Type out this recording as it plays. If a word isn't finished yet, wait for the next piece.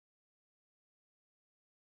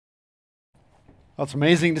Well, it's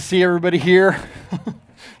amazing to see everybody here.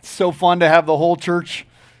 It's so fun to have the whole church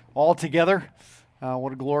all together.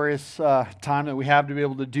 What a glorious time that we have to be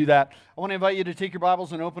able to do that. I want to invite you to take your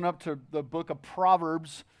Bibles and open up to the book of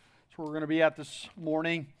Proverbs. That's where we're going to be at this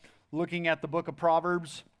morning, looking at the book of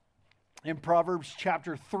Proverbs. In Proverbs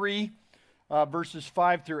chapter 3, verses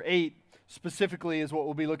 5 through 8, specifically is what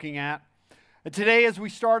we'll be looking at. And today, as we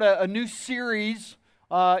start a new series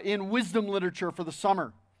in wisdom literature for the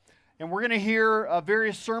summer, and we're going to hear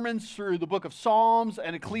various sermons through the book of Psalms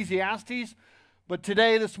and Ecclesiastes. But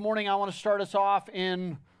today, this morning, I want to start us off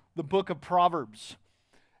in the book of Proverbs.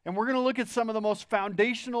 And we're going to look at some of the most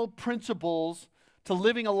foundational principles to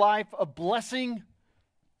living a life of blessing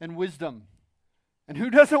and wisdom. And who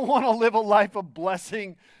doesn't want to live a life of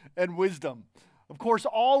blessing and wisdom? Of course,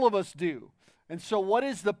 all of us do. And so what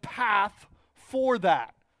is the path for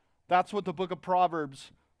that? That's what the book of Proverbs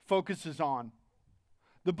focuses on.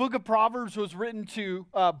 The book of Proverbs was written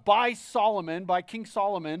by King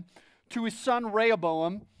Solomon, to his son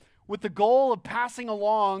Rehoboam, with the goal of passing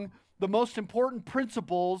along the most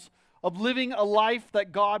principles of living a life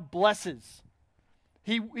that God blesses.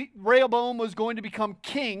 Rehoboam was going to become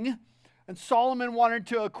king, and Solomon wanted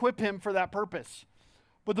to equip him for that purpose.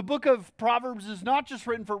 But the book of Proverbs is not just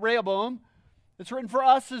written for Rehoboam, it's written for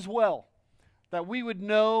us as well, that we would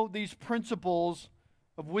know these principles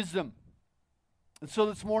of wisdom. And so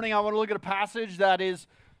this morning I want to look at a passage that is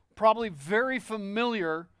probably very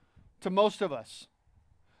familiar to most of us.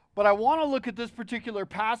 But I want to look at this particular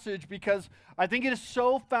passage because I think it is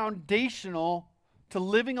so foundational to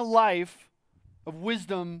living a life of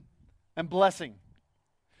wisdom and blessing.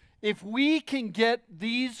 If we can get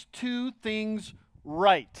these two things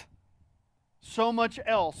right, so much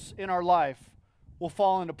else in our life will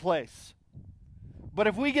fall into place. But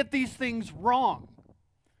if we get these things wrong,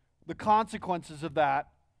 the consequences of that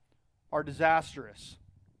are disastrous.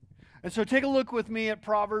 And so take a look with me at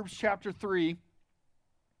Proverbs chapter 3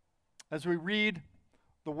 as we read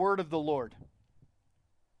the word of the Lord.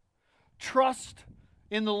 Trust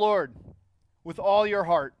in the Lord with all your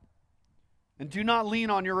heart, and do not lean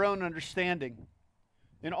on your own understanding.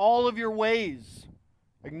 In all of your ways,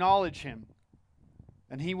 acknowledge him,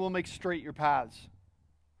 and he will make straight your paths.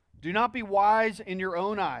 Do not be wise in your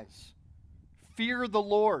own eyes. Fear the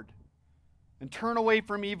Lord and turn away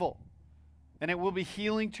from evil, and it will be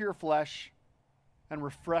healing to your flesh and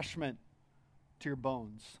refreshment to your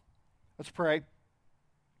bones. Let's pray.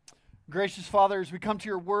 Gracious Father, as we come to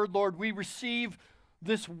your word, Lord, we receive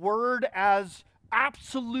this word as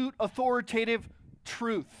absolute authoritative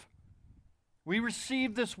truth. We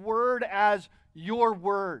receive this word as your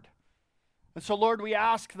word. And so, Lord, we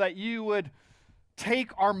ask that you would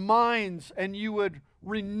take our minds and you would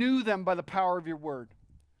renew them by the power of your word.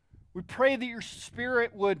 We pray that your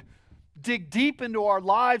Spirit would dig deep into our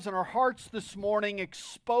lives and our hearts this morning,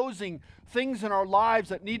 exposing things in our lives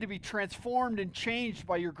that need to be transformed and changed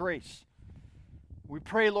by your grace. We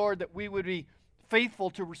pray, Lord, that we would be faithful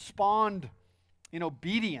to respond in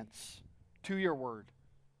obedience to your word.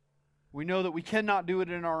 We know that we cannot do it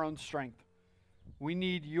in our own strength. We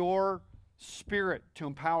need your Spirit to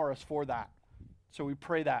empower us for that. So we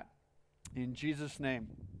pray that in Jesus' name.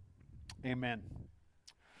 Amen.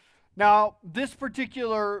 Now, these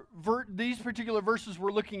particular verses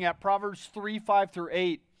we're looking at, Proverbs 3, 5 through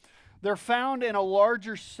 8, they're found in a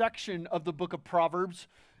larger section of the book of Proverbs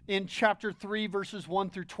in chapter 3, verses 1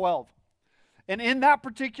 through 12. And in that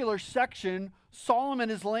particular section, Solomon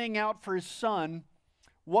is laying out for his son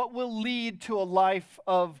what will lead to a life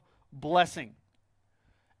of blessing.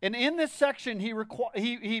 And in this section,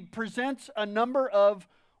 he presents a number of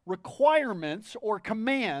requirements or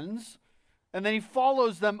commands, and then he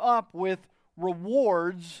follows them up with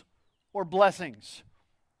rewards or blessings.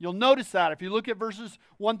 You'll notice that if you look at verses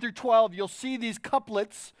 1 through 12, you'll see these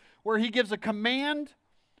couplets where he gives a command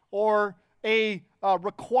or a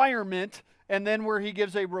requirement, and then where he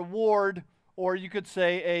gives a reward, or you could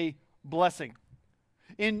say a blessing.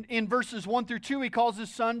 In verses 1 through 2, he calls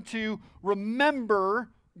his son to remember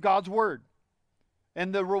God's word,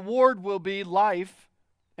 and the reward will be life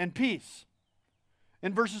and peace.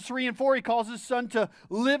 In verses 3 and 4, he calls his son to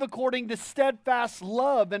live according to steadfast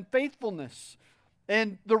love and faithfulness.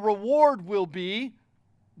 And the reward will be,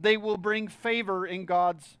 they will bring favor in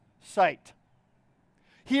God's sight.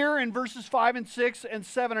 Here in verses 5 and 6 and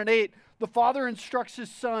 7 and 8, the father instructs his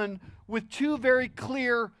son with two very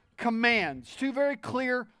clear commands, two very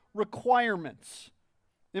clear requirements.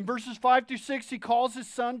 In verses 5 through 6, he calls his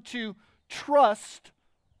son to trust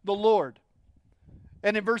the Lord.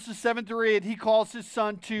 And in verses 7 through 8, he calls his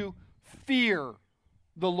son to fear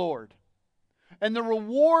the Lord. And the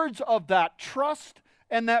rewards of that trust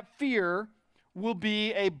and that fear will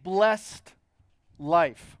be a blessed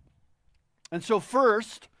life. And so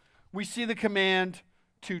first, we see the command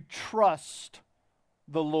to trust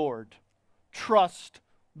the Lord. Trust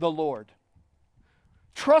the Lord.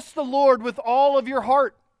 Trust the Lord with all of your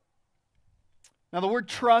heart. Now, the word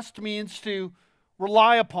trust means to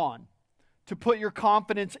rely upon, to put your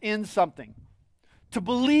confidence in something, to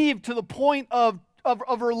believe to the point of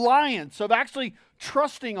reliance, of actually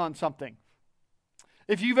trusting on something.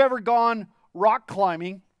 If you've ever gone rock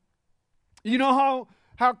climbing, you know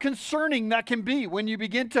how concerning that can be when you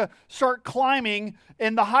begin to start climbing,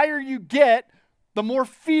 and the higher you get, the more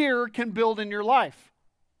fear can build in your life.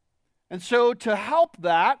 And so to help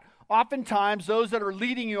that, oftentimes those that are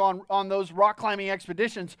leading you on those rock climbing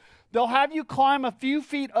expeditions, they'll have you climb a few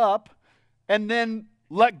feet up and then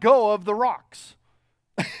let go of the rocks.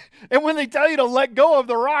 And when they tell you to let go of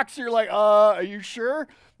the rocks, you're like, are you sure?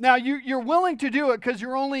 Now, you're willing to do it because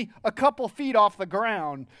you're only a couple feet off the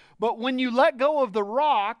ground. But when you let go of the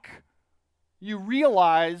rock, you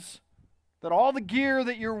realize that all the gear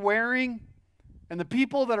that you're wearing and the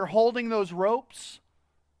people that are holding those ropes,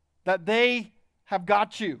 that they have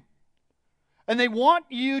got you. And they want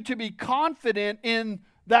you to be confident in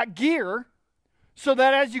that gear so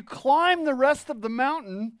that as you climb the rest of the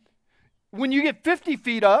mountain, when you get 50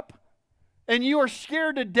 feet up and you are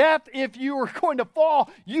scared to death if you are going to fall,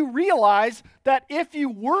 you realize that if you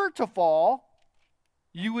were to fall,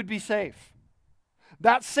 you would be safe.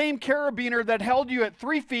 That same carabiner that held you at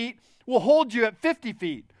 3 feet will hold you at 50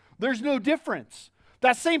 feet. There's no difference.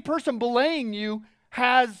 That same person belaying you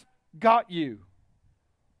has got you.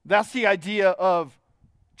 That's the idea of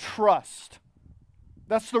trust.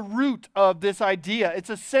 That's the root of this idea. It's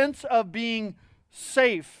a sense of being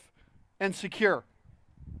safe and secure.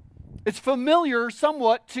 It's familiar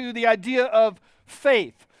somewhat to the idea of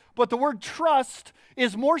faith, but the word trust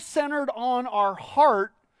is more centered on our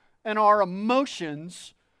heart and our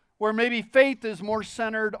emotions, where maybe faith is more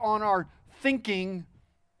centered on our thinking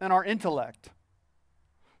and our intellect.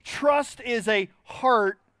 Trust is a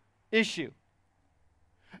heart issue.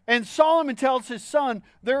 And Solomon tells his son,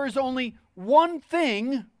 there is only one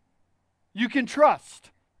thing you can trust.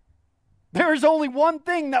 There is only one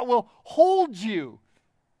thing that will hold you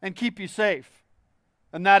and keep you safe,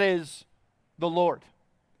 and that is the Lord.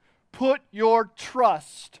 Put your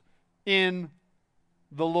trust in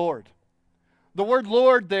the Lord. The word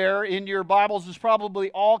Lord there in your Bibles is probably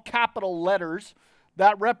all capital letters.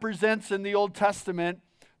 That represents in the Old Testament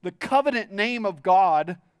the covenant name of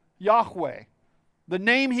God, Yahweh. The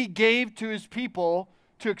name he gave to his people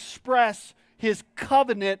to express his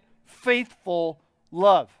covenant faithful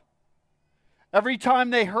love. Every time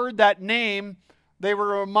they heard that name, they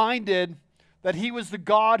were reminded that he was the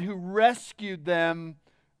God who rescued them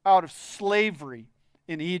out of slavery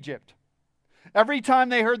in Egypt. Every time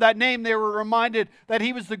they heard that name, they were reminded that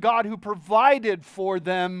he was the God who provided for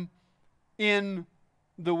them in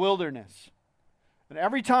the wilderness. And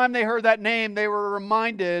every time they heard that name, they were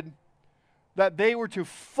reminded that they were to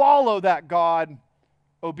follow that God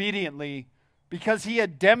obediently because he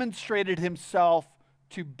had demonstrated himself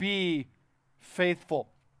to be faithful.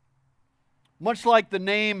 Much like the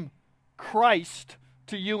name Christ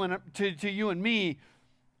to you and me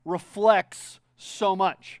reflects so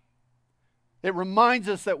much. It reminds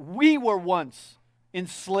us that we were once in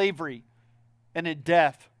slavery and in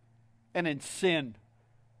death and in sin,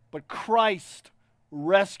 but Christ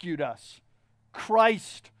rescued us.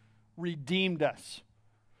 Christ redeemed us.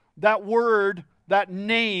 That word, that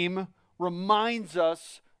name, reminds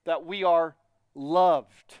us that we are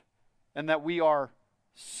loved and that we are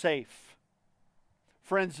safe.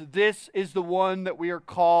 Friends, this is the one that we are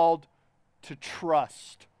called to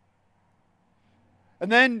trust.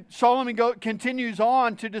 And then Solomon continues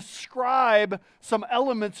on to describe some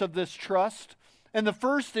elements of this trust. And the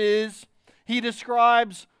first is, he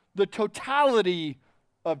describes the totality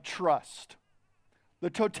of trust. The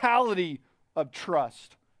totality of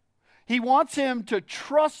trust. He wants him to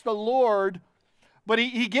trust the Lord, but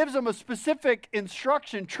he gives him a specific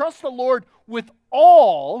instruction. Trust the Lord with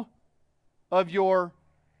all of your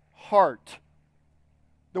heart.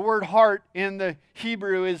 The word heart in the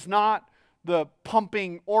Hebrew is not the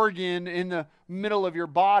pumping organ in the middle of your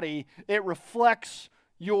body. It reflects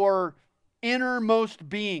your innermost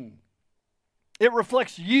being. It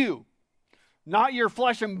reflects you. Not your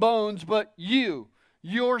flesh and bones, but you.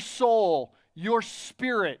 Your soul, your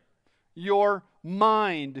spirit, your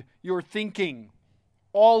mind, your thinking.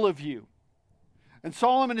 All of you. And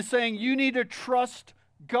Solomon is saying you need to trust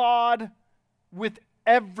God with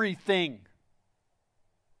everything.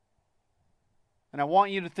 And I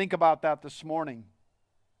want you to think about that this morning.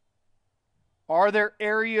 Are there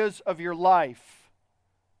areas of your life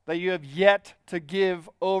that you have yet to give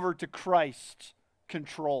over to Christ's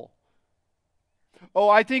control? Oh,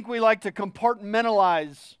 I think we like to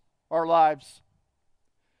compartmentalize our lives.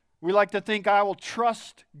 We like to think, I will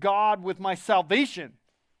trust God with my salvation.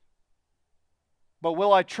 But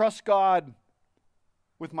will I trust God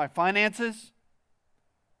with my finances?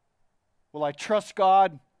 Will I trust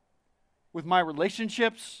God with my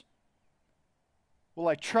relationships? Will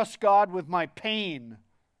I trust God with my pain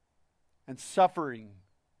and suffering?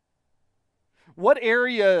 What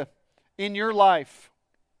area in your life,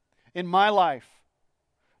 in my life,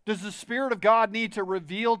 does the Spirit of God need to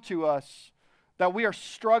reveal to us that we are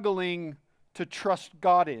struggling to trust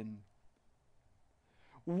God in?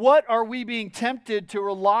 What are we being tempted to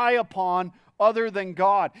rely upon other than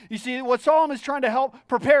God? You see, what Solomon is trying to help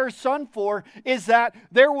prepare his son for is that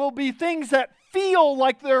there will be things that feel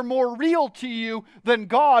like they're more real to you than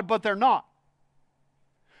God, but they're not.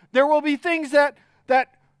 There will be things that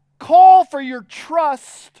call for your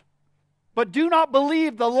trust, but do not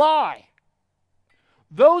believe the lie.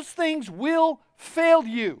 Those things will fail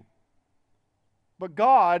you, but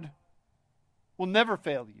God will never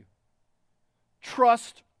fail you.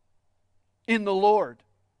 Trust in the Lord.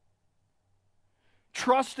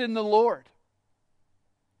 Trust in the Lord.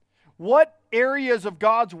 What areas of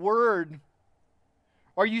God's Word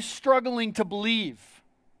are you struggling to believe?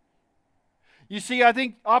 You see, I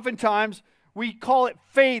think oftentimes we call it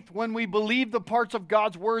faith when we believe the parts of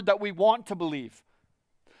God's Word that we want to believe.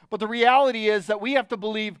 But the reality is that we have to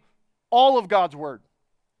believe all of God's Word.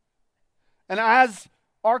 And as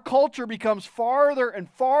our culture becomes farther and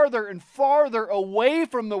farther and farther away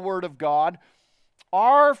from the Word of God,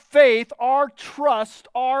 our faith, our trust,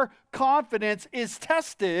 our confidence is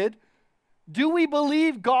tested. Do we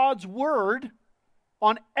believe God's Word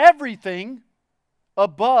on everything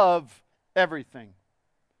above everything?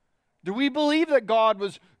 Do we believe that God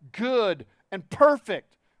was good and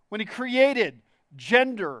perfect when He created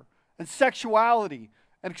gender and sexuality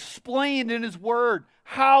and explained in His Word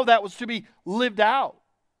how that was to be lived out?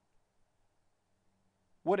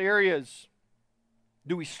 What areas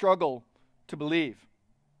do we struggle to believe?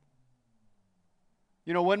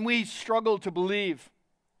 You know, when we struggle to believe,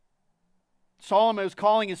 Solomon is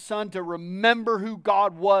calling his son to remember who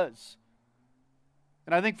God was.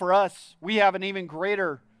 And I think for us, we have an even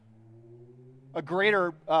greater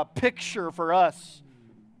picture for us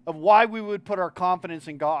of why we would put our confidence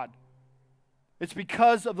in God. It's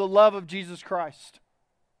because of the love of Jesus Christ.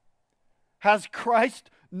 Has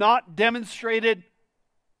Christ not demonstrated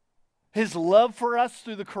His love for us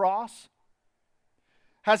through the cross?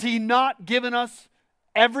 Has He not given us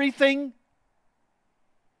everything?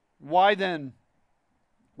 Why then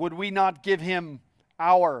would we not give Him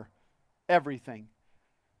our everything?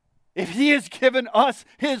 If He has given us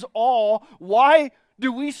His all, why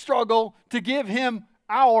do we struggle to give Him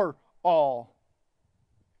our all?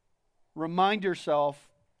 Remind yourself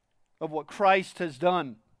of what Christ has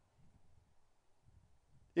done.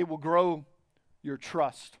 It will grow your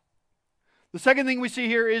trust. The second thing we see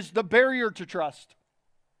here is the barrier to trust.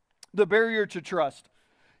 The barrier to trust.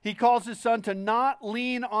 He calls his son to not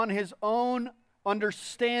lean on his own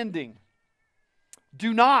understanding.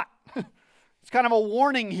 Do not. It's kind of a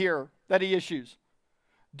warning here that he issues.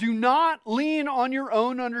 Do not lean on your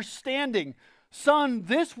own understanding. Son,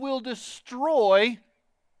 this will destroy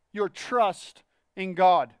your trust in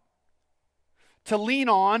God. To lean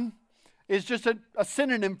on is just a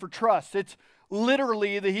synonym for trust. It's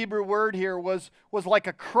literally, the Hebrew word here was like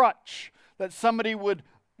a crutch that somebody would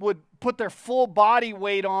put their full body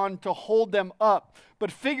weight on to hold them up.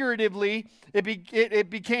 But figuratively, it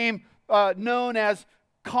became known as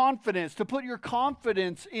confidence, to put your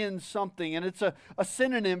confidence in something. And it's a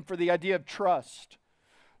synonym for the idea of trust.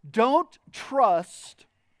 Don't trust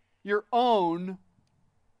your own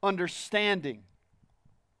understanding.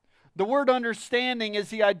 The word understanding is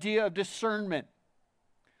the idea of discernment.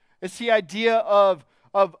 It's the idea of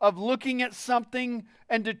looking at something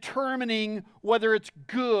and determining whether it's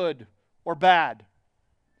good or bad,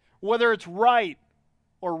 whether it's right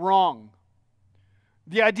or wrong.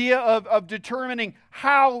 The idea of determining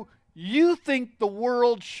how you think the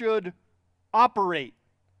world should operate,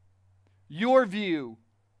 your view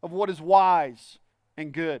of what is wise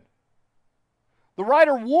and good. The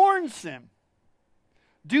writer warns them,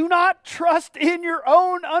 do not trust in your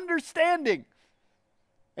own understanding.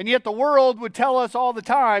 And yet the world would tell us all the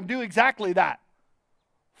time, do exactly that.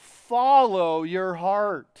 Follow your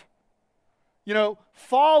heart. You know,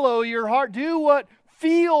 follow your heart. Do what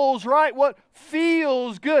feels right, what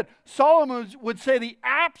feels good. Solomon would say the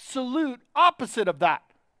absolute opposite of that.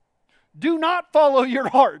 Do not follow your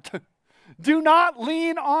heart. Do not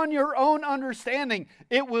lean on your own understanding.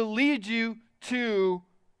 It will lead you to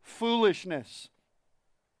foolishness.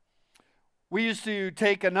 We used to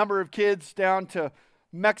take a number of kids down to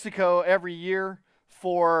Mexico every year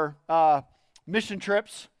for mission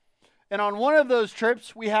trips. And on one of those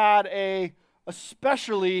trips, we had a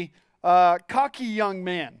especially cocky young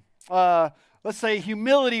man. Let's say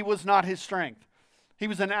humility was not his strength. He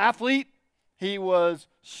was an athlete. He was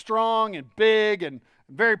strong and big and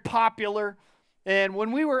very popular. And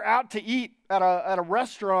when we were out to eat at a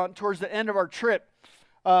restaurant towards the end of our trip,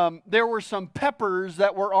 there were some peppers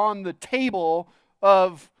that were on the table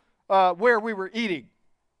of where we were eating.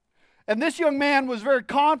 And this young man was very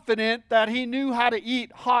confident that he knew how to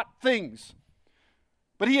eat hot things.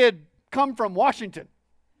 But he had come from Washington.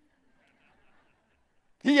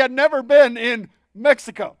 He had never been in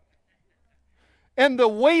Mexico. And the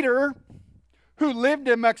waiter who lived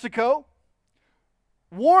in Mexico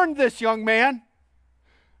warned this young man,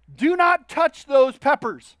 do not touch those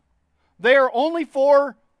peppers. They are only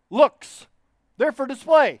for looks. They're for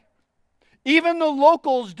display. Even the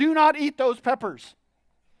locals do not eat those peppers.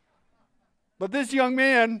 But this young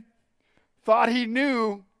man thought he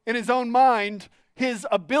knew in his own mind his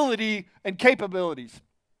ability and capabilities.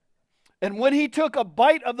 And when he took a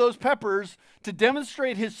bite of those peppers to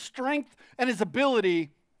demonstrate his strength and his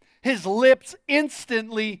ability, his lips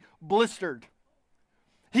instantly blistered.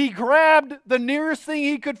 He grabbed the nearest thing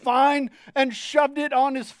he could find and shoved it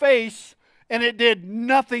on his face, and it did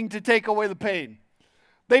nothing to take away the pain.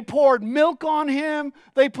 They poured milk on him.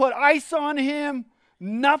 They put ice on him.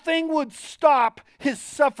 Nothing would stop his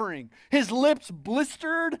suffering. His lips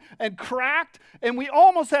blistered and cracked, and we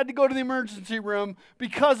almost had to go to the emergency room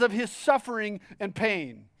because of his suffering and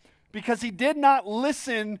pain. Because he did not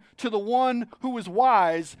listen to the one who was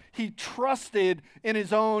wise. He trusted in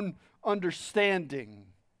his own understanding.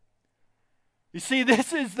 You see,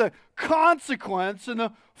 this is the consequence and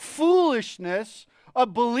the foolishness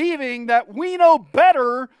of believing that we know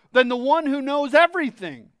better than the one who knows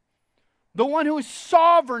everything. The one who is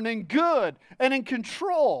sovereign and good and in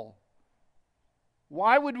control.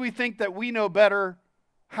 Why would we think that we know better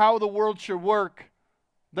how the world should work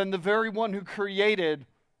than the very one who created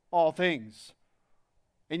all things?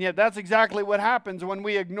 And yet that's exactly what happens when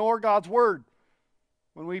we ignore God's word,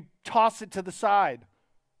 when we toss it to the side.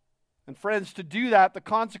 And friends, to do that, the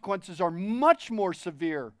consequences are much more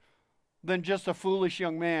severe than just a foolish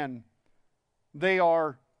young man. They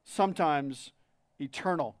are sometimes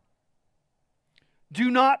eternal. Do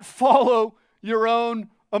not follow your own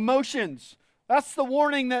emotions. That's the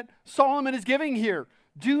warning that Solomon is giving here.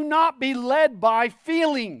 Do not be led by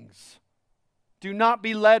feelings. Do not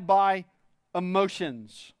be led by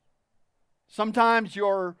emotions. Sometimes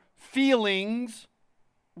your feelings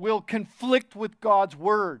will conflict with God's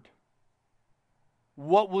word.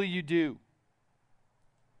 What will you do?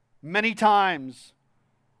 Many times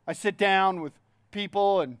I sit down with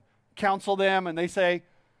people and counsel them, and they say,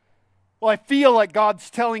 well, I feel like God's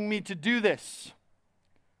telling me to do this.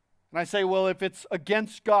 And I say, well, if it's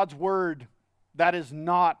against God's word, that is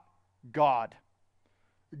not God.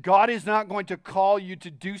 God is not going to call you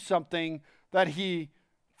to do something that he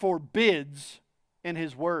forbids in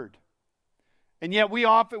his word. And yet we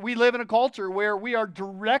live in a culture where we are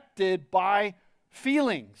directed by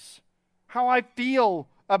feelings, how I feel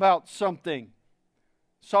about something.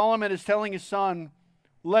 Solomon is telling his son,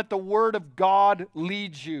 let the word of God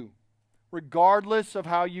lead you, regardless of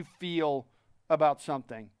how you feel about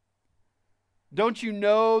something. Don't you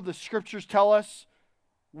know the scriptures tell us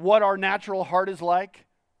what our natural heart is like?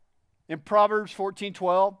 In Proverbs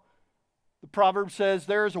 14:12, the proverb says,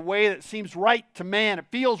 there is a way that seems right to man. It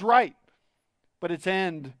feels right, but its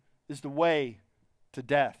end is the way to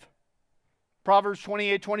death. Proverbs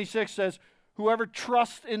 28:26 says, whoever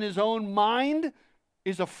trusts in his own mind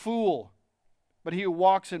is a fool, but he who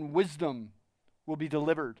walks in wisdom will be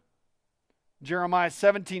delivered. Jeremiah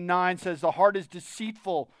 17:9 says, the heart is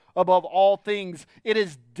deceitful above all things. It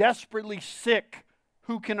is desperately sick.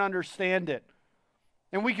 Who can understand it?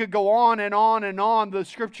 And we could go on and on and on. The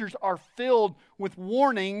scriptures are filled with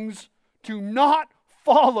warnings to not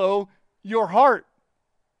follow your heart,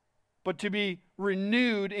 but to be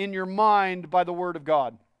renewed in your mind by the word of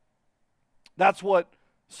God. That's what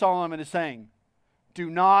Solomon is saying. Do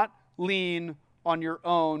not lean on your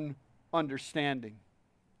own understanding.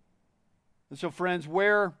 And so, friends,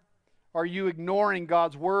 where are you ignoring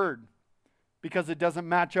God's word because it doesn't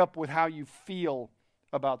match up with how you feel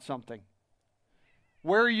about something?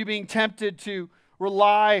 Where are you being tempted to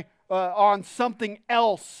rely on something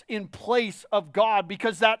else in place of God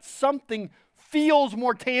because that something feels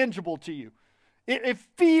more tangible to you. It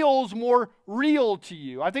feels more real to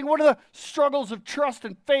you. I think one of the struggles of trust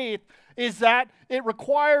and faith is that it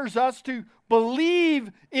requires us to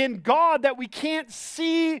believe in God that we can't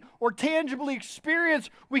see or tangibly experience.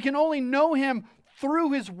 We can only know Him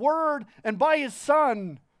through His Word and by His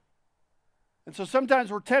Son. And so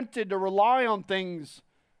sometimes we're tempted to rely on things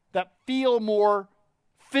that feel more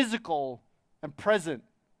physical and present.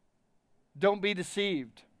 Don't be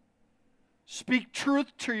deceived. Speak truth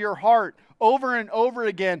to your heart over and over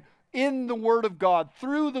again in the Word of God,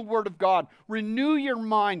 through the Word of God. Renew your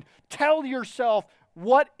mind. Tell yourself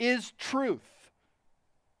what is truth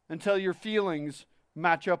until your feelings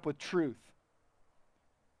match up with truth.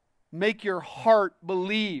 Make your heart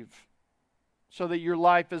believe so that your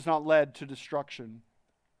life is not led to destruction.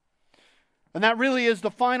 And that really is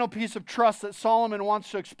the final piece of trust that Solomon wants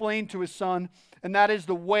to explain to his son, and that is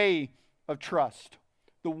the way of trust.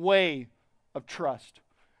 The way of trust.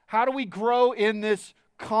 How do we grow in this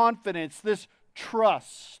confidence, this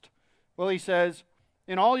trust? Well, he says,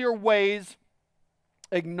 in all your ways,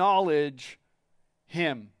 acknowledge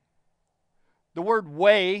Him. The word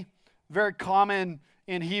way, very common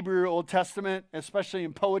in Hebrew Old Testament, especially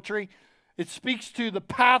in poetry. It speaks to the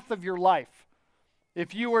path of your life.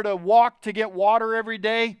 If you were to walk to get water every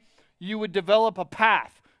day, you would develop a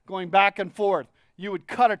path going back and forth. You would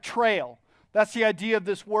cut a trail. That's the idea of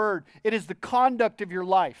this word. It is the conduct of your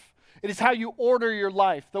life. It is how you order your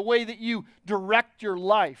life, the way that you direct your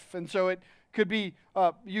life. And so it could be,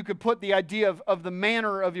 you could put the idea of the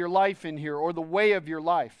manner of your life in here, or the way of your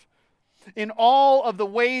life. In all of the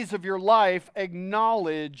ways of your life,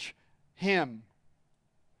 acknowledge Him.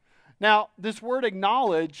 Now, this word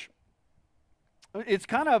acknowledge, it's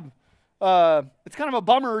kind of a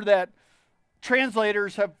bummer that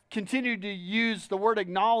translators have continued to use the word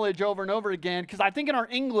acknowledge over and over again, because I think in our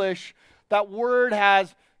English, that word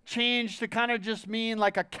has changed to kind of just mean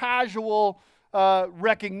like a casual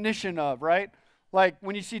recognition of, right? Like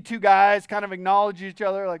when you see two guys kind of acknowledge each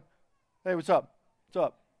other, like, hey, what's up? What's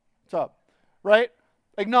up? What's up? Right?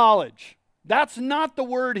 Acknowledge. That's not the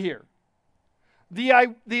word here.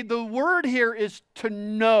 The word here is to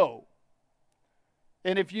know.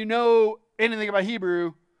 And if you know anything about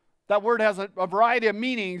Hebrew, that word has a variety of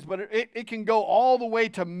meanings, but it can go all the way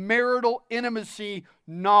to marital intimacy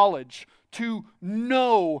knowledge, to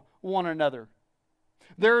know one another.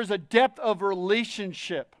 There is a depth of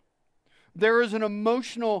relationship. There is an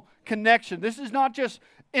emotional connection. This is not just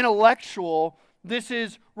intellectual. This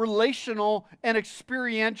is relational and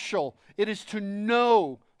experiential. It is to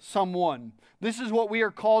know someone. This is what we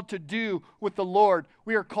are called to do with the Lord.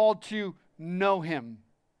 We are called to know Him.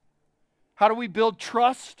 How do we build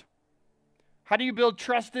trust? How do you build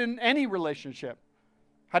trust in any relationship?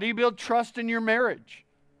 How do you build trust in your marriage?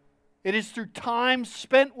 It is through time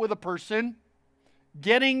spent with a person,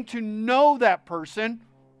 getting to know that person,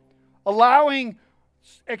 allowing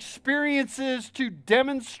experiences to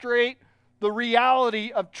demonstrate the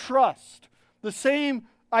reality of trust. The same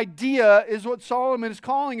idea is what Solomon is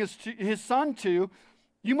calling his son to.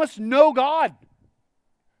 You must know God.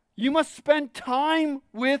 You must spend time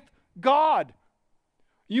with God.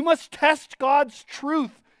 You must test God's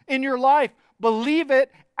truth in your life. Believe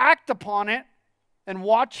it, act upon it, and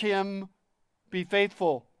watch Him be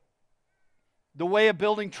faithful. The way of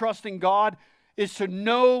building trust in God is to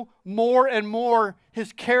know more and more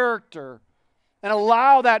His character and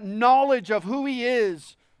allow that knowledge of who He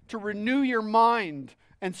is to renew your mind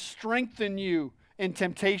and strengthen you in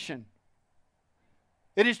temptation.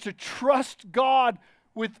 It is to trust God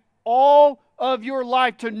with all of your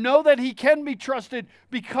life, to know that He can be trusted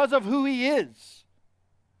because of who He is.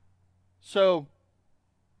 So,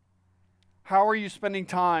 how are you spending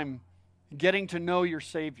time getting to know your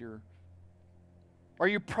Savior? Are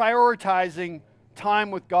you prioritizing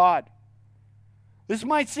time with God? This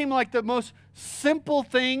might seem like the most simple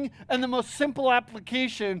thing and the most simple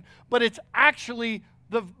application, but it's actually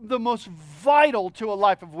the most vital to a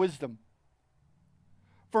life of wisdom.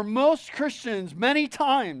 For most Christians, many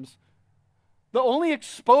times, the only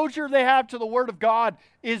exposure they have to the Word of God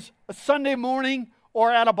is a Sunday morning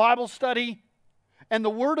or at a Bible study, and the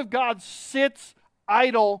Word of God sits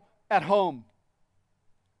idle at home.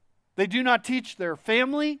 They do not teach their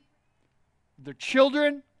family, their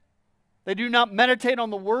children. They do not meditate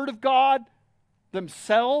on the Word of God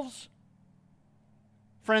themselves.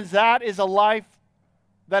 Friends, that is a life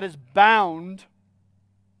that is bound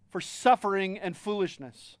for suffering and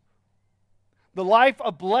foolishness. The life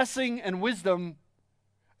of blessing and wisdom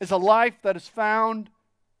is a life that is found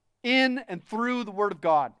in and through the Word of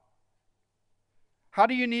God. How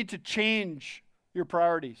do you need to change your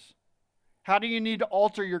priorities? How do you need to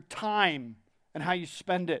alter your time and how you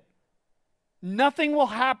spend it? Nothing will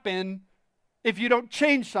happen if you don't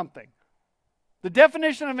change something. The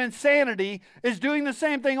definition of insanity is doing the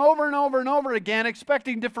same thing over and over and over again,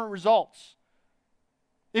 expecting different results.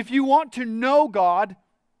 If you want to know God,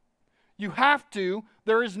 you have to,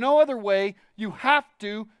 there is no other way, you have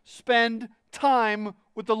to spend time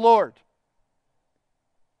with the Lord.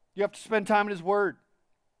 You have to spend time in His Word.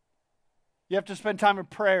 You have to spend time in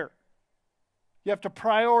prayer. You have to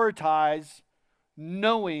prioritize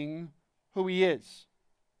knowing who He is.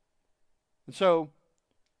 And so,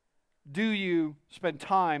 do you spend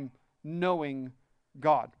time knowing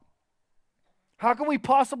God? How can we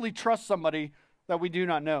possibly trust somebody that we do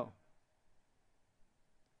not know?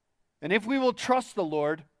 And if we will trust the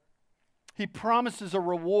Lord, He promises a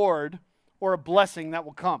reward or a blessing that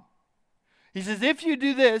will come. He says, if you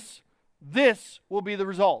do this, this will be the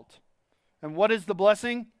result. And what is the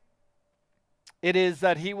blessing? It is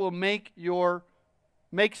that He will make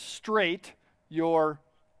straight your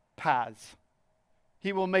paths.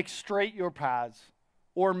 He will make straight your paths,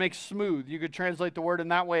 or make smooth. You could translate the word in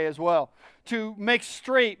that way as well. To make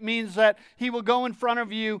straight means that He will go in front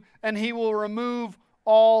of you and He will remove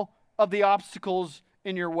all of the obstacles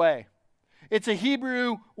in your way. It's a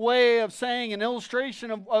Hebrew way of saying, an illustration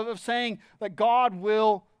of saying that God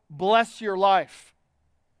will bless your life.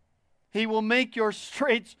 He will make your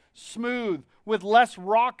straits smooth, with less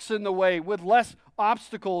rocks in the way, with less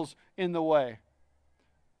obstacles in the way.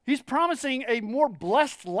 He's promising a more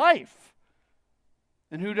blessed life.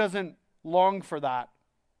 And who doesn't long for that?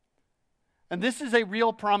 And this is a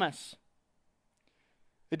real promise.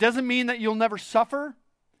 It doesn't mean that you'll never suffer.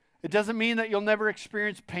 It doesn't mean that you'll never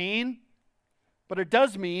experience pain. But it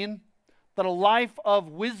does mean that a life of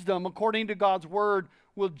wisdom, according to God's Word,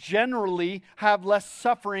 will generally have less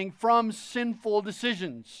suffering from sinful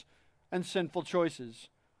decisions and sinful choices.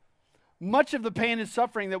 Much of the pain and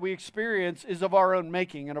suffering that we experience is of our own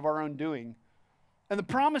making and of our own doing. And the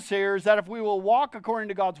promise here is that if we will walk according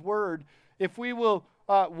to God's Word, if we will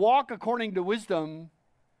walk according to wisdom,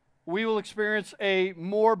 we will experience a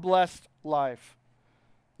more blessed life.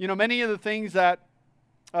 You know, many of the things that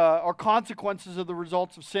are consequences of the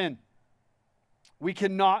results of sin, we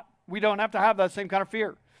don't have to have that same kind of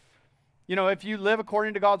fear. You know, if you live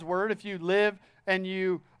according to God's Word, if you live and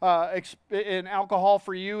and alcohol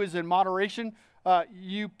for you is in moderation,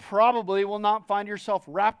 you probably will not find yourself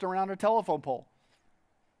wrapped around a telephone pole.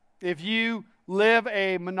 If you live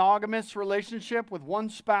a monogamous relationship with one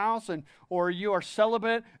spouse or you are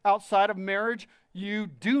celibate outside of marriage, you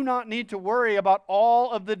do not need to worry about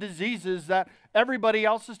all of the diseases that everybody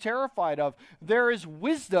else is terrified of. There is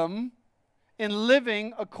wisdom in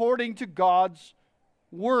living according to God's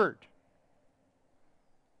Word.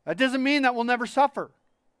 That doesn't mean that we'll never suffer.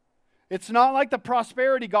 It's not like the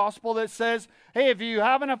prosperity gospel that says, hey, if you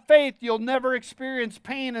have enough faith, you'll never experience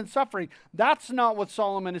pain and suffering. That's not what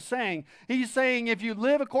Solomon is saying. He's saying if you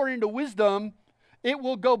live according to wisdom, it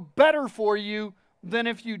will go better for you than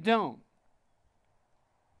if you don't.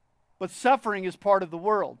 But suffering is part of the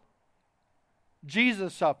world.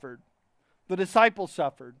 Jesus suffered. The disciples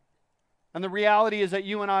suffered. And the reality is that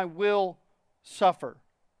you and I will suffer.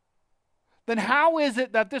 Then how is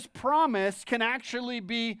it that this promise can actually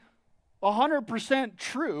be 100%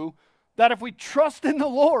 true, that if we trust in the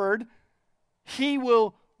Lord, He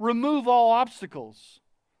will remove all obstacles?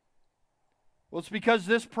 Well, it's because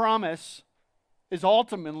this promise is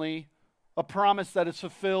ultimately a promise that is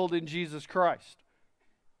fulfilled in Jesus Christ.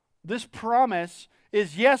 This promise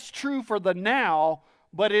is, yes, true for the now,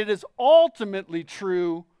 but it is ultimately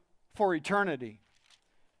true for eternity.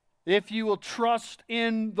 If you will trust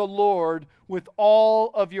in the Lord with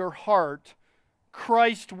all of your heart,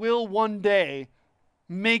 Christ will one day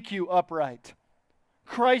make you upright.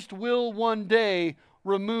 Christ will one day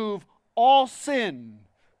remove all sin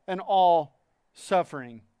and all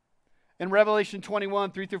suffering. In Revelation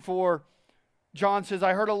 21, 3-4, John says,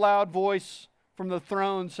 I heard a loud voice from the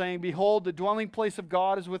throne saying, behold, the dwelling place of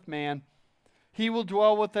God is with man. He will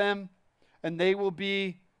dwell with them, and they will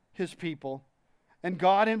be His people. And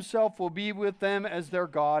God Himself will be with them as their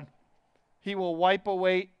God. He will wipe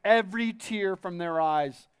away every tear from their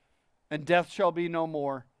eyes, and death shall be no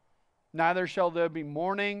more. Neither shall there be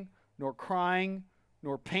mourning, nor crying,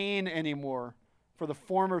 nor pain anymore, for the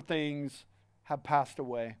former things have passed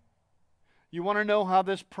away. You want to know how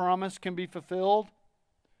this promise can be fulfilled?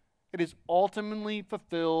 It is ultimately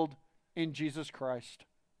fulfilled in Jesus Christ.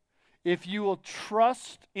 If you will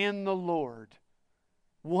trust in the Lord,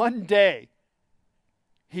 one day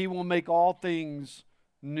He will make all things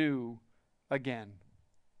new again.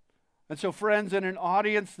 And so, friends, in an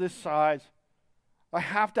audience this size, I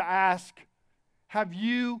have to ask, have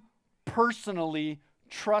you personally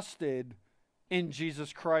trusted in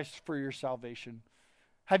Jesus Christ for your salvation?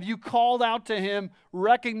 Have you called out to Him,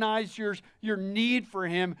 recognized your need for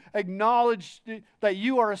Him, acknowledged that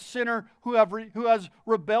you are a sinner who has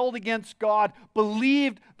rebelled against God,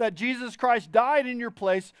 believed that Jesus Christ died in your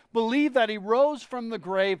place, believed that He rose from the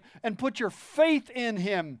grave, and put your faith in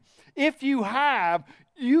Him? If you have,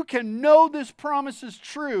 you can know this promise is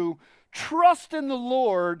true. Trust in the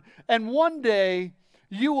Lord, and one day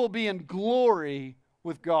you will be in glory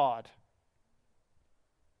with God.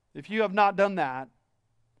 If you have not done that,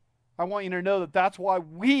 I want you to know that that's why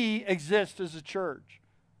we exist as a church.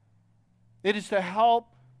 It is to help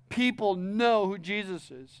people know who Jesus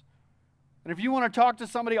is. And if you want to talk to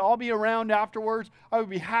somebody, I'll be around afterwards. I would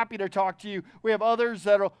be happy to talk to you. We have others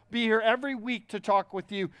that will be here every week to talk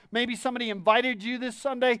with you. Maybe somebody invited you this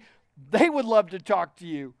Sunday. They would love to talk to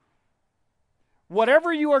you.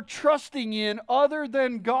 Whatever you are trusting in other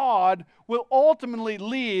than God will ultimately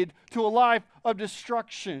lead to a life of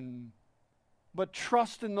destruction. But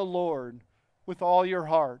trust in the Lord with all your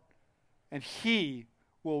heart, and He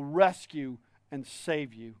will rescue and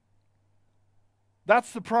save you.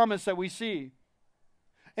 That's the promise that we see.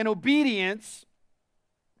 And obedience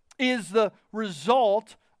is the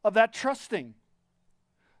result of that trusting.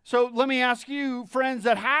 So let me ask you, friends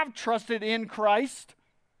that have trusted in Christ,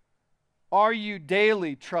 are you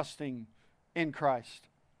daily trusting in Christ?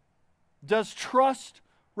 Does trust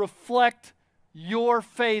reflect your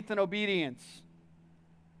faith and obedience?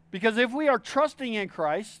 Because if we are trusting in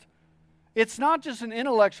Christ, it's not just an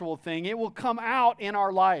intellectual thing. It will come out in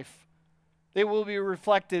our life. It will be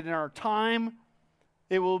reflected in our time.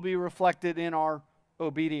 It will be reflected in our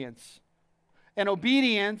obedience. And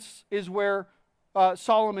obedience is where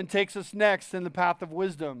Solomon takes us next in the path of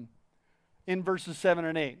wisdom in verses 7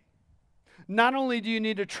 and 8. Not only do you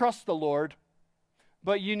need to trust the Lord,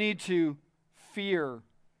 but you need to fear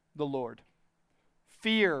the Lord.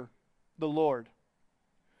 Fear the Lord.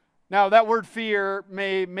 Now, that word fear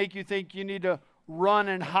may make you think you need to run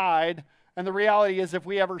and hide. And the reality is, if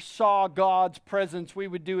we ever saw God's presence, we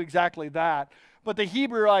would do exactly that. But the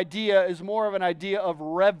Hebrew idea is more of an idea of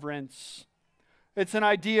reverence. It's an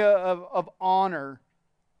idea of honor.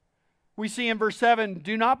 We see in verse 7,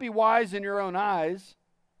 do not be wise in your own eyes.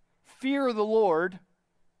 Fear the Lord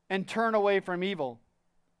and turn away from evil.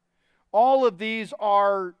 All of these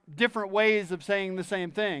are different ways of saying the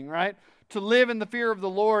same thing, right? To live in the fear of the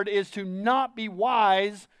Lord is to not be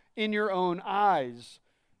wise in your own eyes.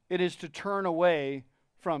 It is to turn away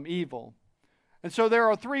from evil. And so there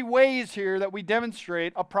are three ways here that we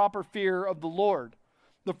demonstrate a proper fear of the Lord.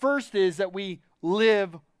 The first is that we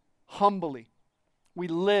live humbly. We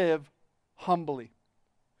live humbly.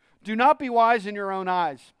 Do not be wise in your own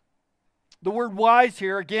eyes. The word wise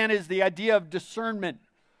here, again, is the idea of discernment.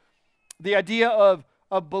 The idea of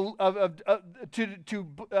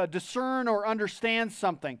discern or understand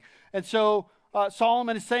something. And so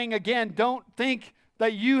Solomon is saying again, don't think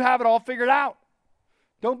that you have it all figured out.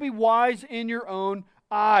 Don't be wise in your own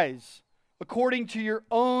eyes, according to your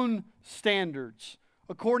own standards,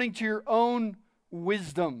 according to your own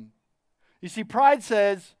wisdom. You see, pride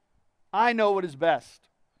says, I know what is best.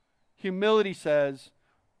 Humility says,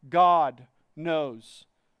 God knows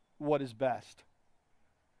what is best.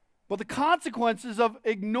 But the consequences of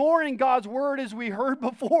ignoring God's word, as we heard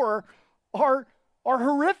before, are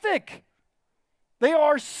horrific. They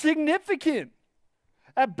are significant.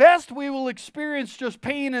 At best, we will experience just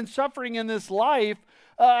pain and suffering in this life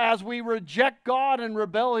as we reject God and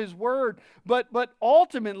rebel His word. But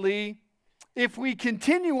ultimately, if we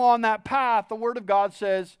continue on that path, the word of God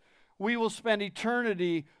says we will spend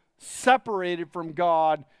eternity separated from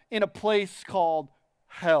God in a place called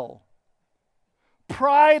hell.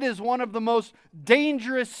 Pride is one of the most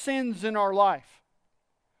dangerous sins in our life.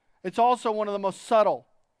 It's also one of the most subtle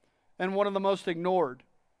and one of the most ignored.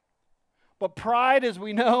 But pride, as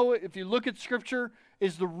we know, if you look at Scripture,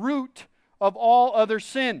 is the root of all other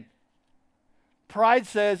sin. Pride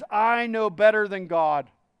says, I know better than God.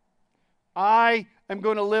 I am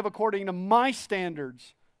going to live according to my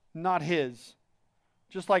standards, not His.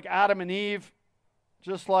 Just like Adam and Eve,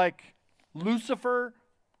 just like Lucifer,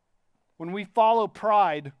 when we follow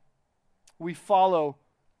pride, we follow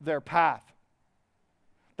their path.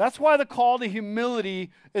 That's why the call to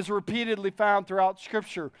humility is repeatedly found throughout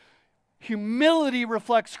Scripture. Humility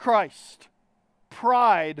reflects Christ.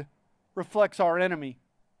 Pride reflects our enemy.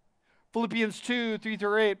 Philippians 2, 3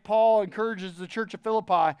 through 8, Paul encourages the church of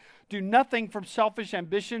Philippi, do nothing from selfish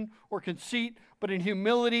ambition or conceit, but in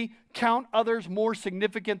humility count others more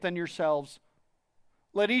significant than yourselves.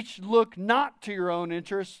 Let each look not to your own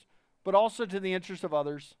interests, but also to the interests of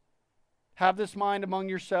others. Have this mind among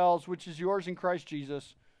yourselves, which is yours in Christ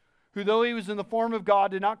Jesus, who though he was in the form of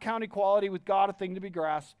God, did not count equality with God a thing to be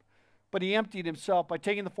grasped, but he emptied himself by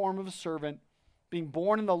taking the form of a servant, being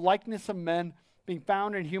born in the likeness of men, being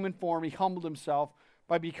found in human form, he humbled himself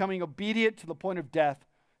by becoming obedient to the point of death,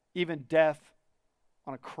 even death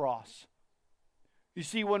on a cross. You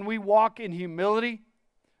see, when we walk in humility,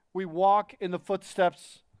 we walk in the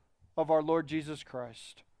footsteps of our Lord Jesus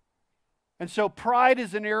Christ. And so pride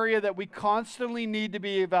is an area that we constantly need to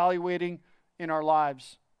be evaluating in our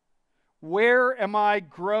lives. Where am I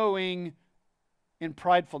growing in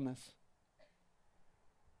pridefulness?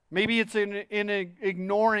 Maybe it's in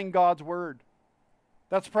ignoring God's word.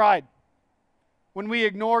 That's pride. When we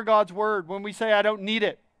ignore God's word, when we say, I don't need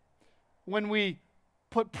it, when we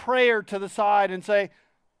put prayer to the side and say,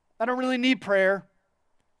 I don't really need prayer,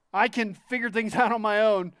 I can figure things out on my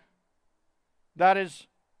own, that is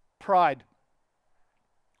pride.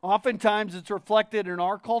 Oftentimes it's reflected in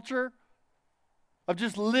our culture of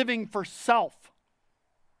just living for self,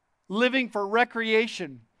 living for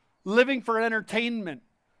recreation, living for entertainment,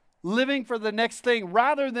 living for the next thing,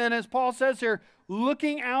 rather than, as Paul says here,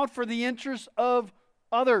 looking out for the interests of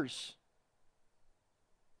others.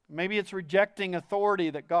 Maybe it's rejecting authority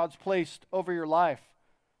that God's placed over your life.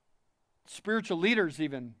 Spiritual leaders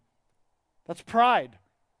even. That's pride.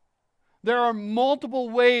 There are multiple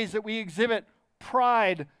ways that we exhibit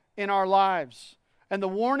pride in our lives. And the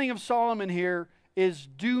warning of Solomon here is,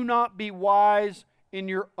 do not be wise in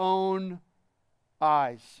your own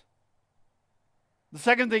eyes. The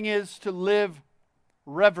second thing is to live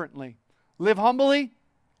reverently. Live humbly,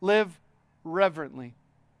 live reverently.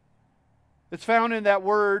 It's found in that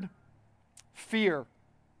word, fear.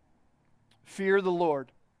 Fear the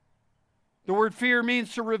Lord. The word fear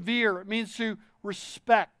means to revere. It means to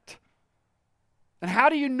respect. And how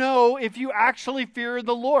do you know if you actually fear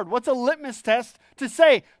the Lord? What's a litmus test to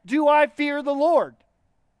say, do I fear the Lord?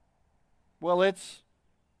 Well, it's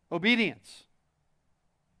obedience.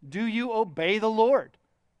 Do you obey the Lord?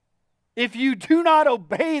 If you do not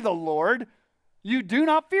obey the Lord, you do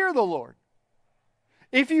not fear the Lord.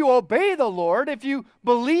 If you obey the Lord, if you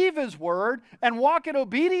believe His word and walk in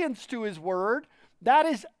obedience to His word, that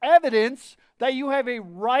is evidence that you have a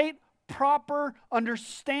right, proper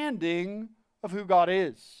understanding of who God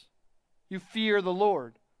is. You fear the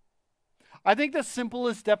Lord. I think the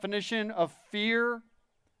simplest definition of fear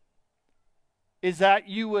is that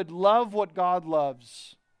you would love what God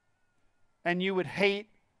loves and you would hate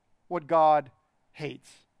what God hates.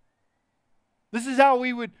 This is how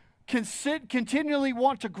we would continually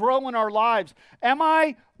want to grow in our lives. Am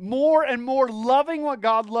I more and more loving what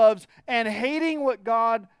God loves and hating what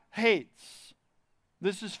God hates?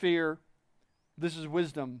 This is fear. This is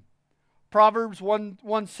wisdom. Proverbs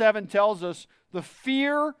 1:7 tells us, the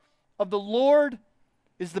fear of the Lord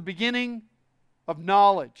is the beginning of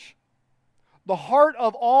knowledge. The heart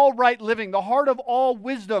of all right living, the heart of all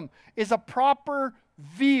wisdom is a proper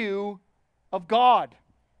view of God.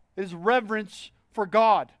 It is reverence for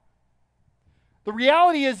God. The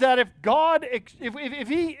reality is that if God, if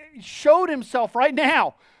He showed Himself right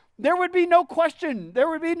now, there would be no question. There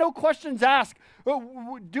would be no questions asked.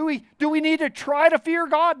 Do we need to try to fear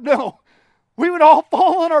God? No. We would all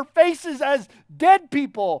fall on our faces as dead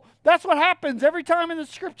people. That's what happens every time in the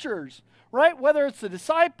Scriptures, right? Whether it's the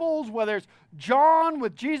disciples, whether it's John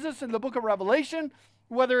with Jesus in the book of Revelation,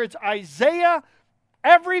 whether it's Isaiah,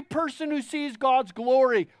 every person who sees God's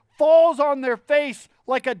glory falls on their face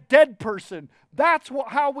like a dead person. That's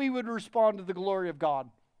how we would respond to the glory of God.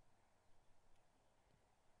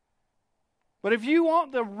 But if you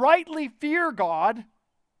want to rightly fear God,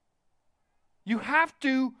 you have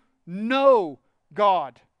to know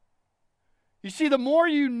God. You see, the more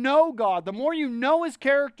you know God, the more you know His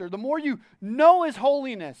character, the more you know His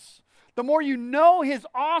holiness, the more you know His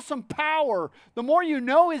awesome power, the more you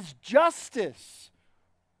know His justice,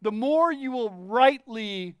 the more you will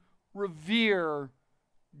rightly revere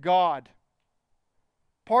God.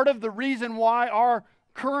 Part of the reason why our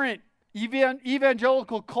current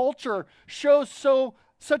evangelical culture shows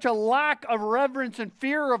such a lack of reverence and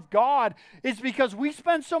fear of God is because we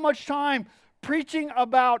spend so much time preaching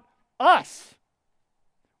about us.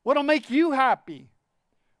 What will make you happy?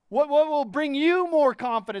 What will bring you more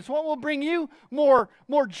confidence? What will bring you more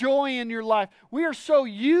joy in your life? We are so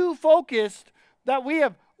you-focused that we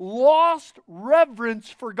have lost reverence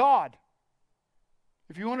for God.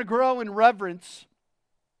 If you want to grow in reverence,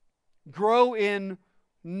 grow in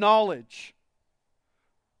knowledge.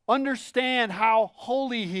 Understand how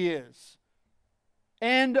holy He is,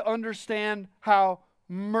 and understand how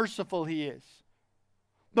merciful He is.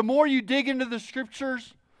 The more you dig into the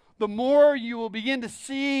Scriptures, the more you will begin to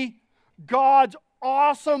see God's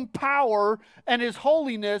awesome power and His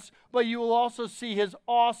holiness, but you will also see His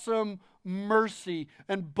awesome mercy,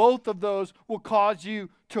 and both of those will cause you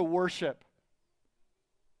to worship.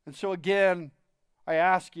 And so again, I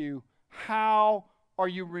ask you, how are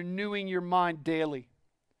you renewing your mind daily?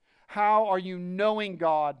 How are you knowing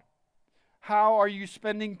God? How are you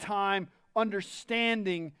spending time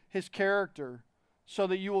understanding His character so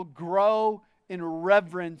that you will grow in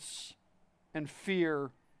reverence and fear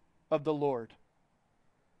of the Lord?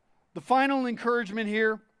 The final encouragement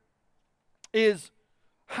here is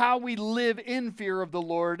how we live in fear of the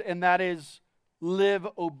Lord, and that is live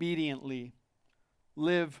obediently.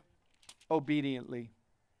 Live obediently.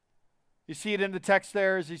 You see it in the text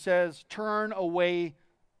there as he says, turn away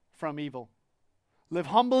from evil. Live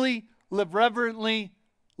humbly, live reverently,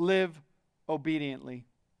 live obediently.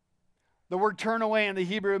 The word turn away in the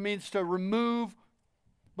Hebrew means to remove,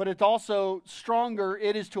 but it's also stronger.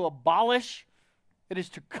 It is to abolish. It is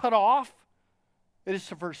to cut off. It is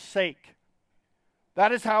to forsake.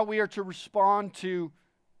 That is how we are to respond to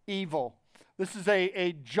evil. This is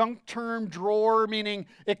a junk term drawer, meaning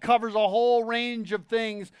it covers a whole range of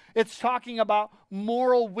things. It's talking about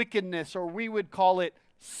moral wickedness, or we would call it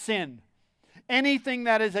sin. Anything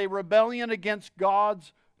that is a rebellion against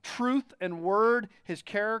God's truth and word, His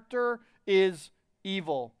character, is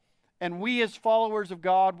evil. And we as followers of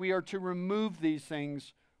God, we are to remove these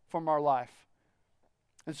things from our life.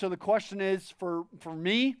 And so the question is, for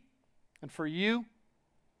me and for you,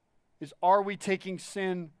 is are we taking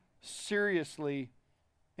sin seriously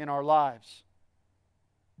in our lives?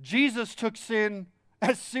 Jesus took sin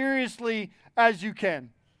as seriously as you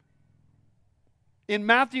can. In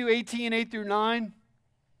Matthew 18, 8 through 9,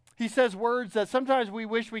 He says words that sometimes we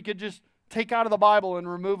wish we could just take out of the Bible and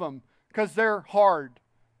remove them because they're hard.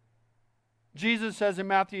 Jesus says in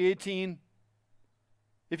Matthew 18,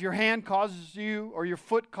 if your hand causes you or your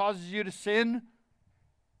foot causes you to sin,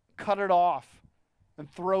 cut it off and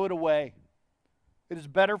throw it away. It is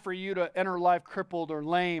better for you to enter life crippled or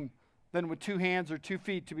lame than with 2 hands or 2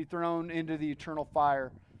 feet to be thrown into the eternal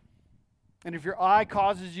fire. And if your eye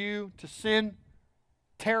causes you to sin,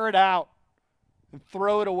 tear it out and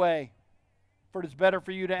throw it away. For it is better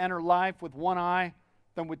for you to enter life with 1 eye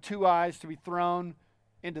than with 2 eyes to be thrown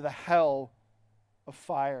into the hell of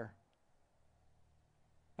fire.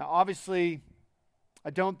 Now, obviously, I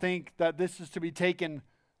don't think that this is to be taken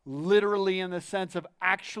literally in the sense of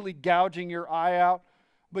actually gouging your eye out,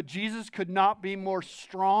 but Jesus could not be more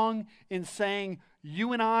strong in saying,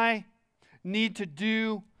 you and I need to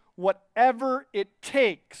do whatever it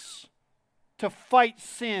takes to fight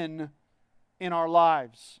sin in our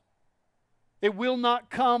lives. It will not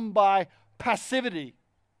come by passivity.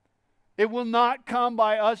 It will not come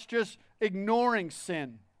by us just ignoring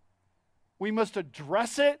sin. We must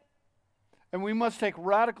address it, and we must take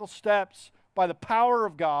radical steps by the power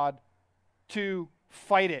of God to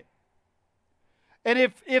fight it. And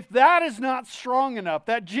if that is not strong enough,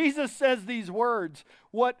 that Jesus says these words,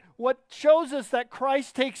 what shows us that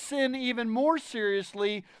Christ takes sin even more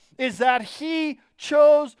seriously is that He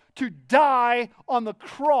chose to die on the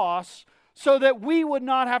cross so that we would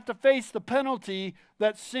not have to face the penalty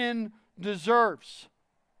that sin deserves.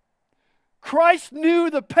 Christ knew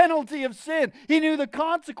the penalty of sin. He knew the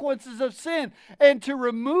consequences of sin. And to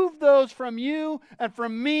remove those from you and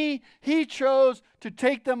from me, He chose to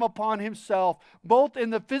take them upon Himself, both in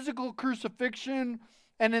the physical crucifixion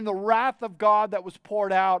and in the wrath of God that was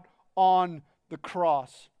poured out on the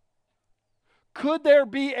cross. Could there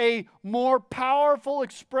be a more powerful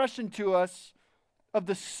expression to us of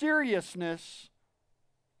the seriousness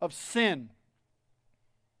of sin?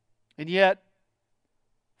 And yet,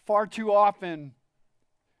 far too often,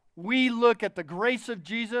 we look at the grace of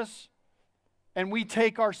Jesus and we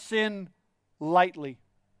take our sin lightly.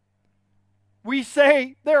 We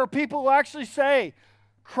say, there are people who actually say,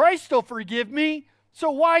 Christ will forgive me, so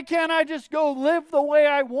why can't I just go live the way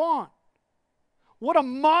I want? What a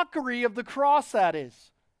mockery of the cross that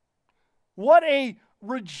is. What a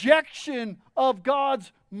rejection of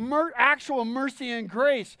God's actual mercy and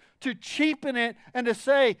grace to cheapen it and to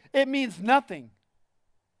say it means nothing.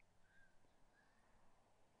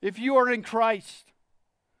 If you are in Christ,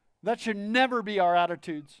 that should never be our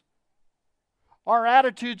attitudes. Our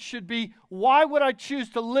attitudes should be, why would I choose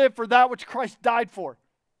to live for that which Christ died for?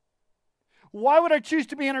 Why would I choose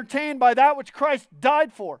to be entertained by that which Christ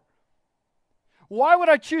died for? Why would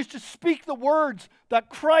I choose to speak the words that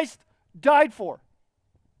Christ died for?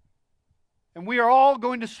 And we are all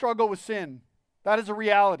going to struggle with sin. That is a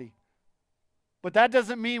reality. But that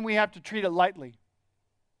doesn't mean we have to treat it lightly.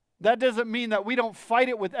 That doesn't mean that we don't fight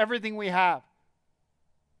it with everything we have.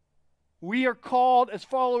 We are called as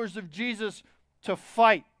followers of Jesus to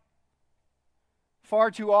fight.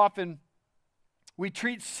 Far too often, we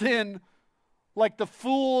treat sin like the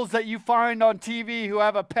fools that you find on TV who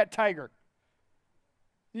have a pet tiger.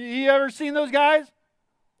 You ever seen those guys?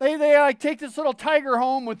 They like take this little tiger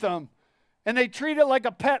home with them, and they treat it like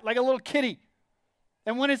a pet, like a little kitty.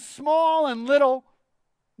 And when it's small and little,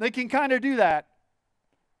 they can kind of do that.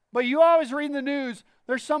 But you always read in the news,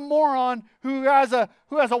 there's some moron who has a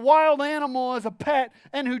wild animal as a pet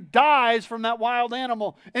and who dies from that wild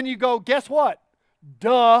animal. And you go, guess what?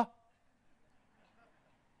 Duh.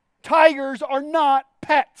 Tigers are not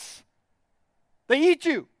pets. They eat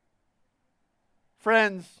you.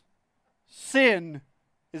 Friends, sin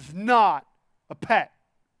is not a pet.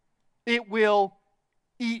 It will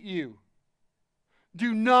eat you.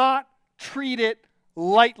 Do not treat it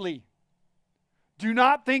lightly. Do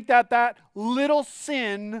not think that that little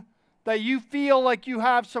sin that you feel like you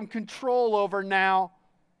have some control over now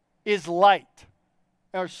is light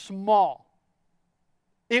or small.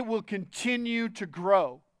 It will continue to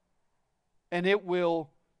grow and it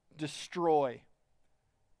will destroy.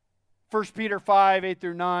 1 Peter 5, 8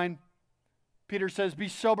 through 9, Peter says, be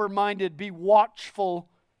sober-minded, be watchful.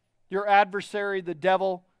 Your adversary, the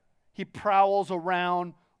devil, he prowls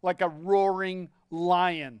around like a roaring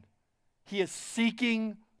lion. He is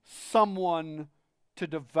seeking someone to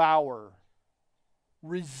devour.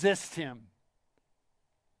 Resist him.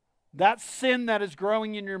 That sin that is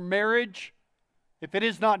growing in your marriage, if it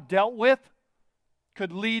is not dealt with,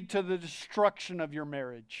 could lead to the destruction of your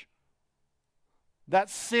marriage. That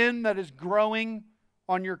sin that is growing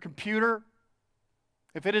on your computer,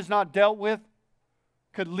 if it is not dealt with,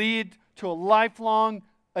 could lead to a lifelong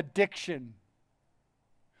addiction.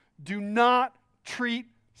 Do not treat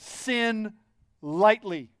sin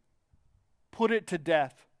lightly. Put it to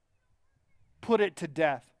death. Put it to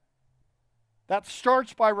death. That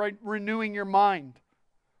starts by renewing your mind.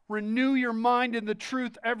 Renew your mind in the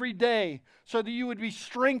truth every day so that you would be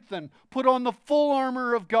strengthened. Put on the full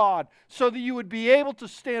armor of God so that you would be able to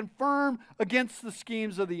stand firm against the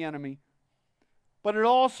schemes of the enemy. But it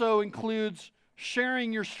also includes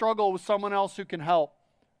sharing your struggle with someone else who can help.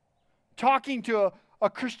 Talking to a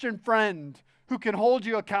Christian friend who can hold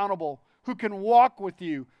you accountable, who can walk with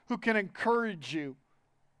you, who can encourage you.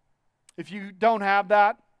 If you don't have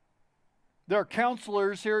that, there are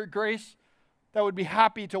counselors here at Grace that would be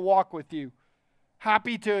happy to walk with you,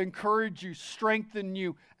 happy to encourage you, strengthen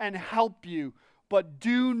you, and help you. But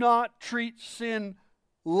do not treat sin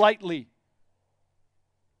lightly.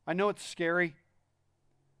 I know it's scary.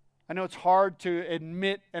 I know it's hard to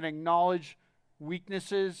admit and acknowledge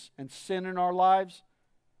weaknesses and sin in our lives.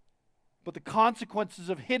 But the consequences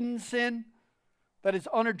of hidden sin that is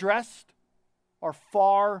unaddressed are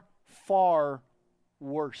far, far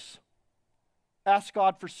worse. Ask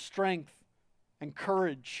God for strength and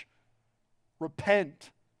courage.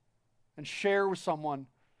 Repent and share with someone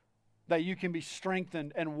that you can be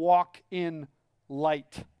strengthened and walk in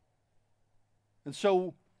light. And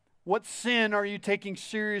so, what sin are you taking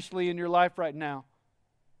seriously in your life right now?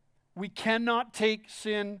 We cannot take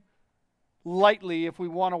sin lightly if we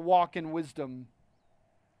want to walk in wisdom.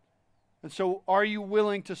 And so, are you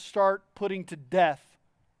willing to start putting to death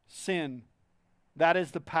sin? That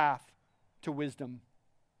is the path to wisdom.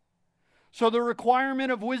 So the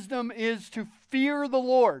requirement of wisdom is to fear the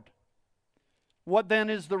Lord. What then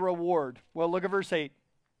is the reward? Well, look at verse 8.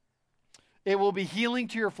 It will be healing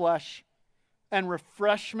to your flesh and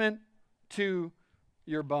refreshment to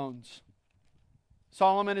your bones.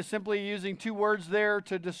 Solomon is simply using two words there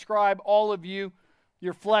to describe all of you,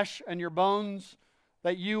 your flesh and your bones,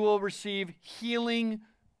 that you will receive healing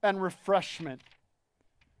and refreshment.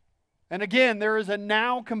 And again, there is a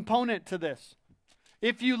now component to this.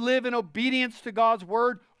 If you live in obedience to God's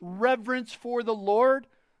word, reverence for the Lord,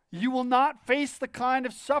 you will not face the kind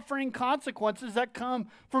of suffering consequences that come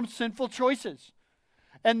from sinful choices.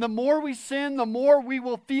 And the more we sin, the more we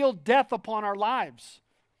will feel death upon our lives.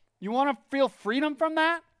 You want to feel freedom from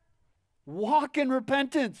that? Walk in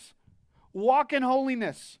repentance. Walk in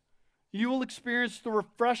holiness. You will experience the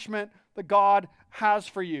refreshment that God has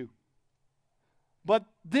for you. But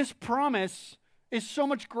this promise is so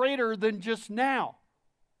much greater than just now.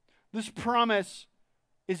 This promise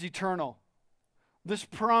is eternal. This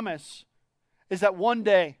promise is that one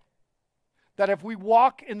day that if we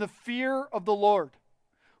walk in the fear of the Lord,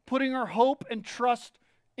 putting our hope and trust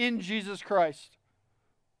in Jesus Christ,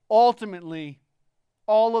 ultimately,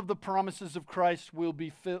 all of the promises of Christ will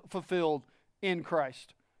be fulfilled in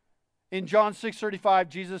Christ. In John 6:35,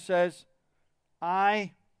 Jesus says,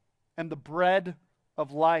 I am the bread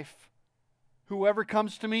of life. Whoever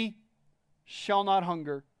comes to me shall not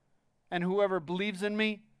hunger, and whoever believes in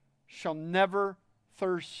me shall never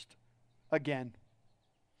thirst again.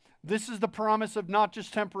 This is the promise of not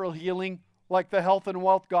just temporal healing, like the health and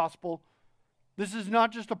wealth gospel. This is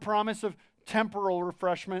not just a promise of temporal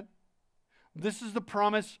refreshment. This is the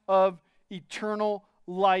promise of eternal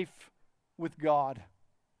life with God.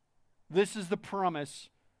 This is the promise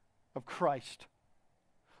of Christ.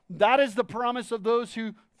 That is the promise of those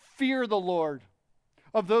who fear the Lord,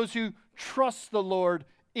 of those who trust the Lord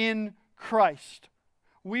in Christ.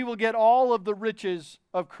 We will get all of the riches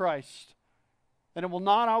of Christ. And it will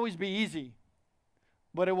not always be easy,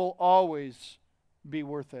 but it will always be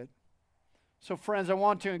worth it. So friends, I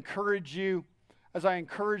want to encourage you, as I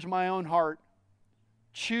encourage my own heart,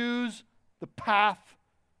 choose the path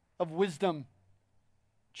of wisdom.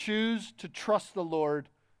 Choose to trust the Lord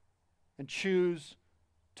and choose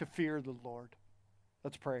to fear the Lord.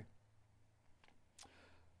 Let's pray.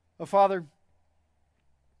 Oh, Father,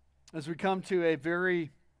 as we come to a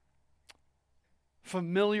very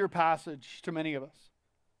familiar passage to many of us,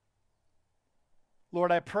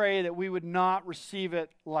 Lord, I pray that we would not receive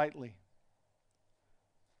it lightly,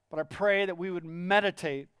 but I pray that we would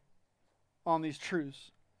meditate on these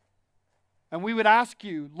truths. And we would ask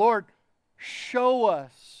you, Lord, show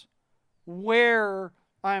us where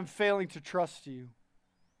I am failing to trust you.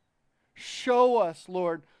 Show us,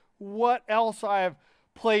 Lord, what else I have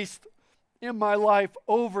placed in my life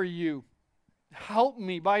over you. Help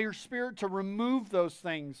me by your Spirit to remove those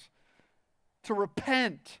things, to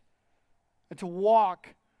repent, and to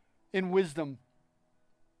walk in wisdom.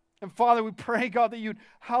 And Father, we pray, God, that you'd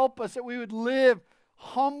help us, that we would live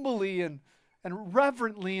humbly and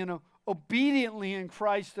reverently and obediently in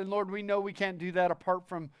Christ. And Lord, we know we can't do that apart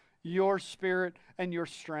from your Spirit and your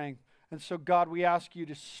strength. And so, God, we ask you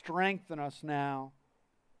to strengthen us now.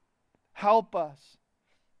 Help us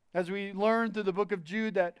as we learn through the book of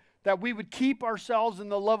Jude that we would keep ourselves in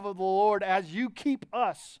the love of the Lord as you keep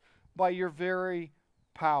us by your very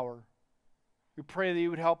power. We pray that you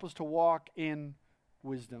would help us to walk in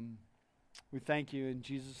wisdom. We thank you. In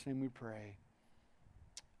Jesus' name we pray.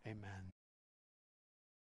 Amen.